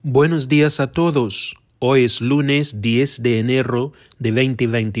Buenos días a todos. Hoy es lunes 10 de enero de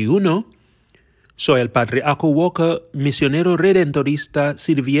 2021. Soy el Padre Aku Walker, misionero redentorista,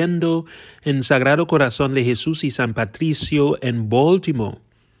 sirviendo en Sagrado Corazón de Jesús y San Patricio en Baltimore.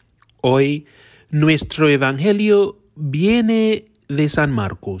 Hoy, nuestro evangelio viene de San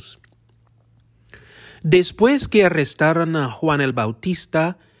Marcos. Después que arrestaron a Juan el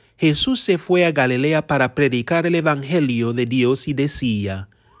Bautista, Jesús se fue a Galilea para predicar el evangelio de Dios y decía: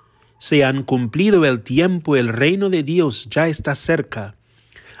 Se han cumplido el tiempo, el reino de Dios ya está cerca.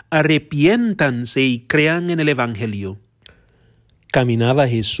 Arrepiéntanse y crean en el evangelio. Caminaba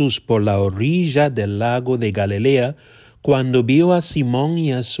Jesús por la orilla del lago de Galilea cuando vio a Simón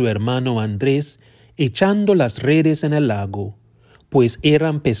y a su hermano Andrés echando las redes en el lago, pues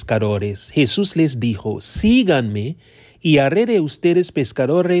eran pescadores. Jesús les dijo: Síganme y haré de ustedes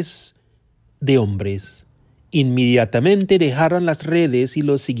pescadores de hombres. Inmediatamente dejaron las redes y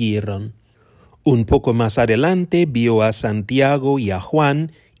lo siguieron. Un poco más adelante vio a Santiago y a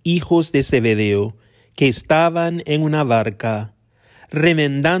Juan, hijos de Zebedeo, que estaban en una barca,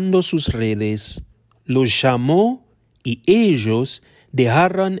 remendando sus redes. Los llamó y ellos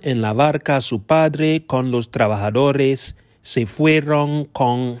dejaron en la barca a su padre con los trabajadores, se fueron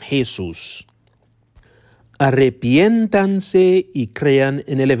con Jesús. Arrepiéntanse y crean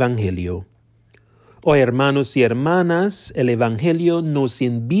en el evangelio. Hoy, hermanos y hermanas, el evangelio nos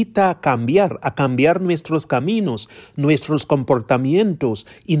invita a cambiar nuestros caminos, nuestros comportamientos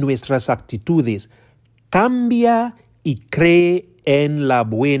y nuestras actitudes. Cambia y cree en la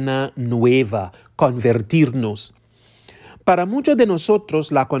buena nueva, convertirnos. Para muchos de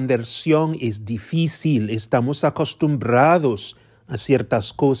nosotros la conversión es difícil, estamos acostumbrados a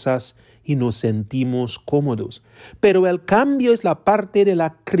ciertas cosas y nos sentimos cómodos. Pero el cambio es la parte de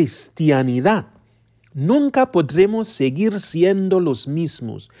la cristianidad. Nunca podremos seguir siendo los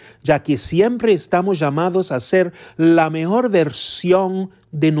mismos, ya que siempre estamos llamados a ser la mejor versión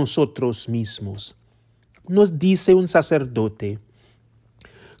de nosotros mismos. Nos dice un sacerdote: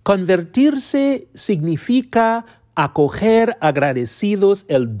 convertirse significa acoger agradecidos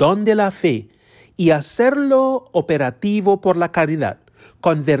el don de la fe y hacerlo operativo por la caridad.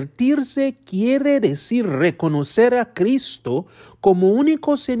 Convertirse quiere decir reconocer a Cristo como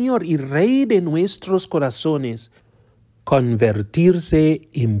único Señor y Rey de nuestros corazones. Convertirse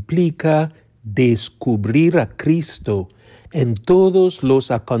implica descubrir a Cristo en todos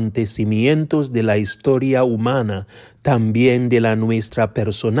los acontecimientos de la historia humana, también de la nuestra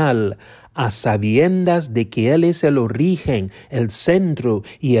personal, a sabiendas de que Él es el origen, el centro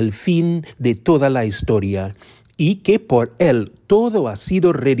y el fin de toda la historia, y que por Él todo ha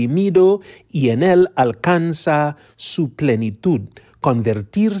sido redimido y en Él alcanza su plenitud.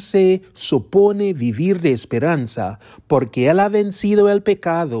 Convertirse supone vivir de esperanza, porque Él ha vencido el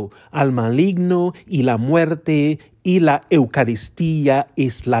pecado, al maligno y la muerte, y la Eucaristía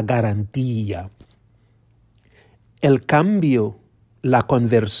es la garantía. El cambio, la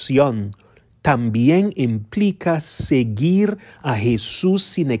conversión, también implica seguir a Jesús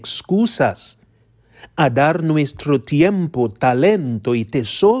sin excusas, a dar nuestro tiempo, talento y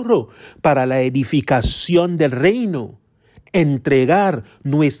tesoro para la edificación del reino, entregar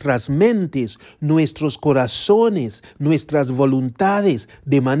nuestras mentes, nuestros corazones, nuestras voluntades,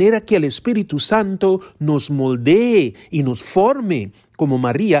 de manera que el Espíritu Santo nos moldee y nos forme como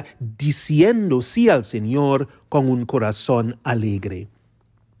María, diciendo sí al Señor con un corazón alegre.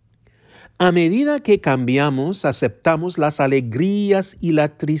 A medida que cambiamos, aceptamos las alegrías y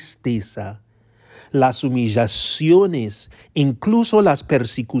la tristeza, las humillaciones, incluso las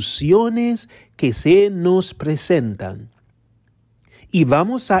persecuciones que se nos presentan. Y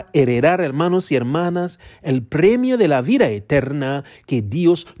vamos a heredar, hermanos y hermanas, el premio de la vida eterna que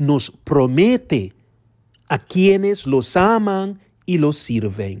Dios nos promete a quienes los aman y los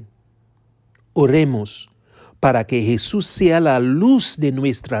sirven. Oremos para que Jesús sea la luz de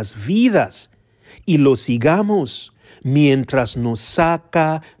nuestras vidas y lo sigamos mientras nos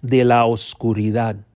saca de la oscuridad.